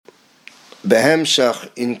Behemshach,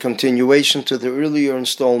 in continuation to the earlier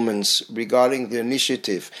installments regarding the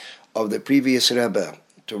initiative of the previous Rebbe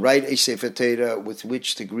to write a Sefer Torah with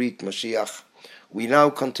which to greet Mashiach, we now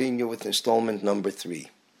continue with installment number 3.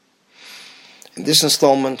 In this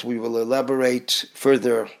installment, we will elaborate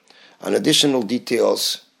further on additional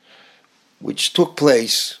details which took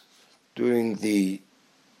place during the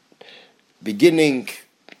beginning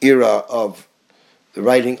era of the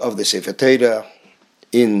writing of the Sefer Torah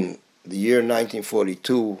in the year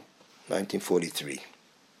 1942-1943.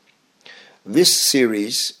 This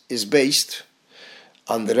series is based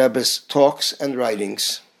on the Rebbe's talks and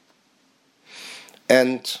writings,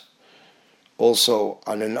 and also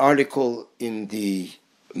on an article in the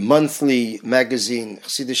monthly magazine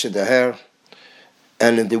Chassidische Daher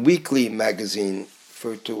and in the weekly magazine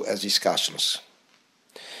referred to as Iskashlos.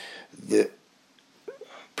 The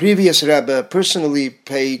previous Rebbe personally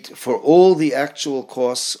paid for all the actual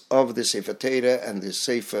costs of the Sefer Torah and the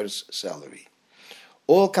Sefer's salary.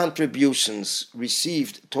 All contributions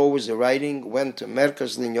received towards the writing went to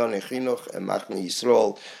Merkaz Linyonei Chinuch and Machne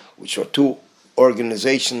Yisrael, which are two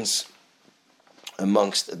organizations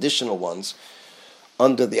amongst additional ones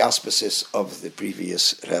under the auspices of the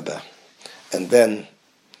previous Rebbe. And then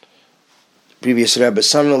the previous Rebbe's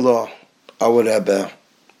son-in-law, our Rebbe,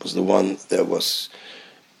 was the one that was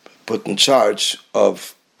put in charge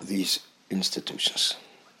of these institutions.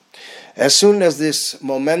 As soon as this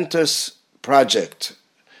momentous project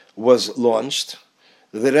was launched,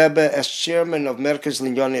 the Rebbe, as chairman of Merkaz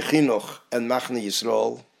Linyonei Chinuch and Machne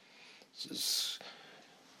Yisrael,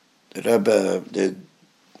 the Rebbe, the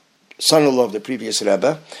son-in-law of the previous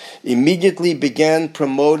Rebbe, immediately began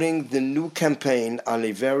promoting the new campaign on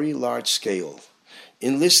a very large scale,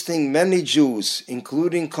 enlisting many Jews,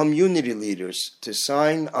 including community leaders, to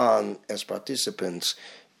sign on as participants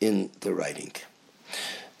in the writing.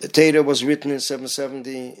 The Torah was written in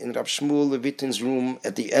 770 in Rav Shmuel Levitin's room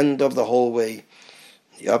at the end of the hallway,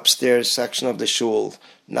 the upstairs section of the shul,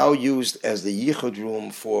 now used as the Yichud room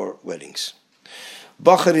for weddings.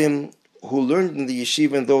 Bacharim, who learned in the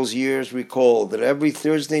yeshiva in those years, recall that every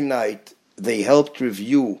Thursday night they helped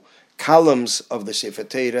review columns of the Sefer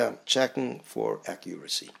Torah, checking for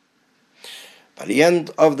accuracy. By the end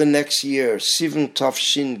of the next year, Sivan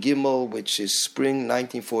Tafshin Gimel, which is spring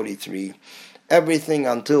 1943, everything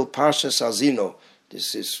until Parshas Azino,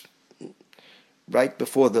 this is right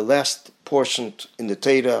before the last portion in the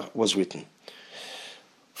Torah, was written.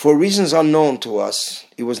 For reasons unknown to us,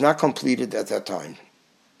 it was not completed at that time.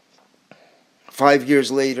 5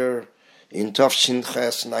 years later, in Tafshin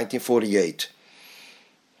Ches 1948,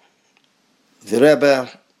 the Rebbe,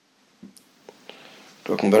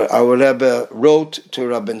 talking about our Rebbe, wrote to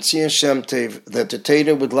Rabbi Tzion Shem Tov that the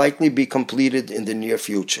Torah would likely be completed in the near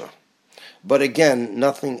future. But again,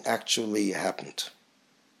 nothing actually happened.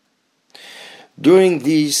 During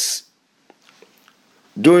this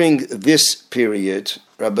period,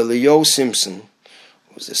 Rabbi Leo Simpson,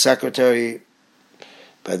 who was the secretary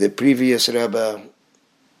by the previous Rebbe,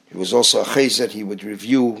 he was also a chayzer. He would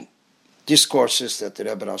review discourses that the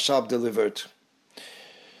Rebbe Rashab delivered.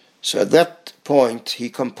 So at that point,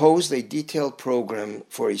 he composed a detailed program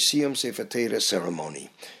for a Siyum Sefer Torah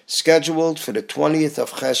ceremony, scheduled for the 20th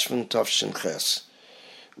of Cheshvan Tafshin Ches,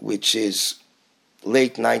 which is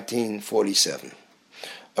late 1947.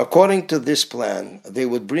 According to this plan, they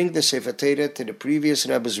would bring the Sefer Torah to the previous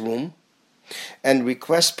Rebbe's room and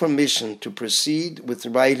request permission to proceed with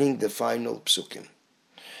writing the final psukim,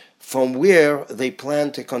 from where they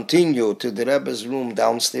planned to continue to the Rebbe's room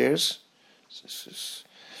downstairs,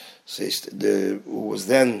 who was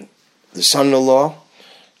then the son-in-law,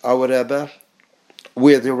 our Rebbe,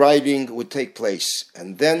 where the writing would take place,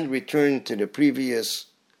 and then return to the previous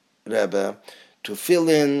Rebbe to fill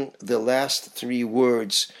in the last 3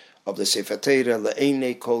 words of the Sefer Torah,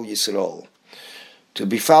 Le'enei Kol Yisrael, to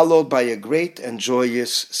be followed by a great and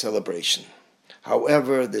joyous celebration.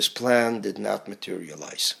 However, this plan did not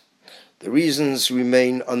materialize. The reasons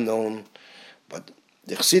remain unknown, but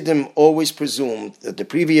the Chassidim always presumed that the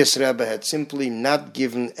previous Rebbe had simply not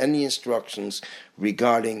given any instructions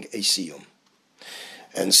regarding a siyum.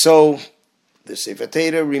 And so, the Sefer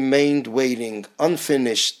Torah remained waiting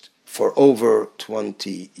unfinished for over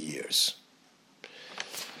 20 years.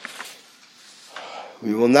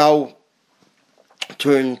 We will now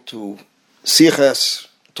turn to Sichas,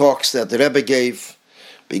 talks that the Rebbe gave,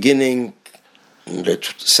 beginning on the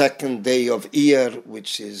second day of Iyar,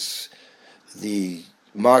 which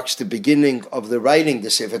marks the beginning of the writing the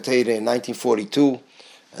Sefer Torah in 1942,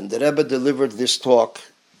 and the Rebbe delivered this talk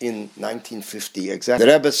in 1950. Exactly.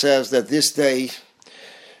 The Rebbe says that this day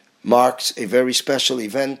marks a very special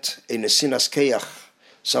event, a Nesinas Keach,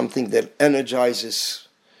 something that energizes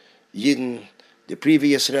Yidden. The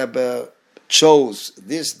previous Rebbe chose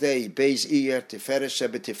this day, Beis Iyar, Tiferes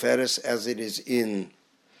Shebe Tiferes, as it is in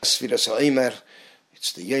Sfiras HaOmer.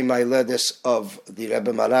 It's the Yom HaYoledes of the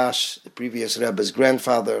Rebbe Marash, the previous Rebbe's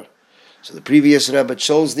grandfather. So the previous Rebbe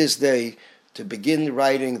chose this day to begin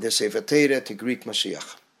writing the Sefer Torah to greet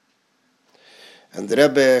Mashiach. And the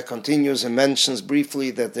Rebbe continues and mentions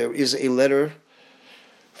briefly that there is a letter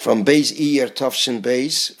from Beis Iyar Tavshin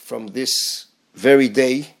Beis, from this very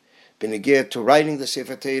day, beneged to writing the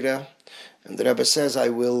Sefer Torah, and the Rebbe says, I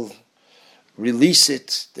will release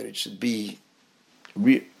it, that it should be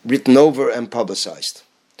written over and publicized.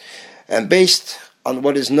 And based on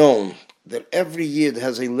what is known, that every Yid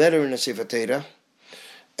has a letter in the Sefer Torah,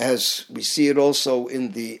 as we see it also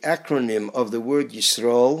in the acronym of the word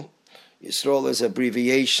Yisrael. Yisrael is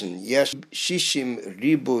abbreviation, Yesh Shishim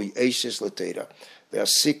Ribuy Eishes L'Torah. There are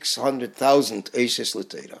 600,000 Eishes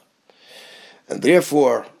L'Torah. And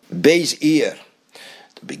therefore, Beis Iyar,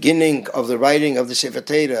 the beginning of the writing of the Sefer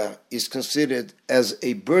Torah, is considered as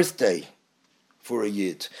a birthday for a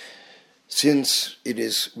Yid, since it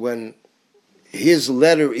is when his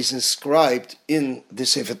letter is inscribed in the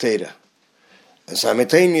Sefer Torah. And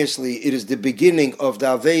simultaneously, it is the beginning of the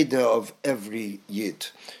Aveda of every Yid.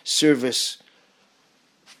 Service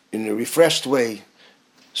in a refreshed way,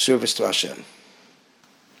 service to Hashem.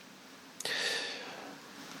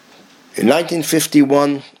 In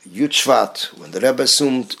 1951, Yud Shvat, when the Rebbe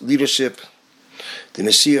assumed leadership, the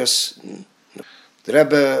Nesios, the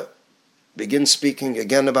Rebbe begins speaking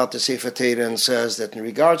again about the Sefer Torah and says that in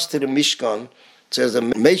regards to the Mishkan, it says that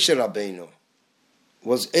Moshe Rabbeinu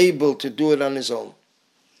was able to do it on his own.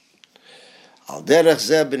 Al derech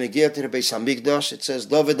zeh b'negiyah to the Beis Hamikdash, it says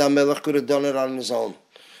David HaMelech could have done it on his own.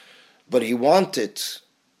 But he wanted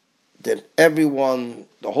that everyone,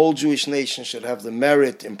 the whole Jewish nation, should have the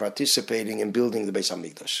merit in participating in building the Beis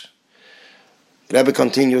Hamikdash. The Rebbe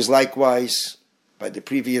continues likewise by the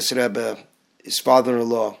previous Rebbe, his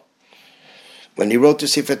father-in-law. When he wrote the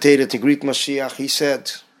Sefer Torah to greet Mashiach, he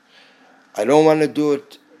said, I don't want to do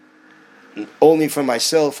it only for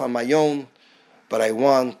myself, on my own, but I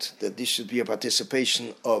want that this should be a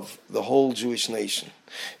participation of the whole Jewish nation,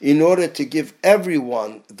 in order to give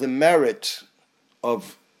everyone the merit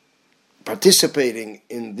of participating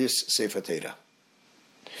in this Sefer Torah.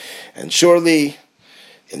 And surely,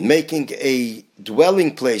 in making a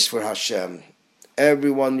dwelling place for Hashem,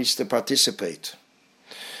 everyone needs to participate.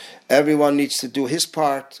 Everyone needs to do his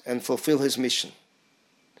part and fulfill his mission.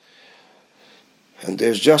 And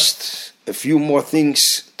there's just a few more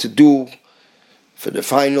things to do for the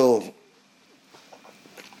final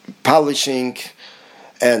polishing,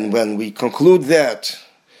 and when we conclude that,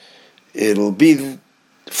 it'll be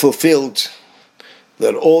fulfilled,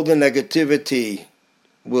 that all the negativity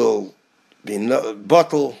will be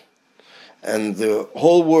bottled, and the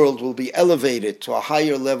whole world will be elevated to a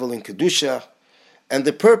higher level in Kedusha, and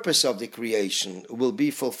the purpose of the creation will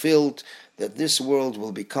be fulfilled, that this world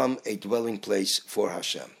will become a dwelling place for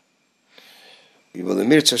Hashem. We will,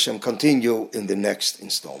 Emir Hashem, continue in the next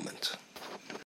installment.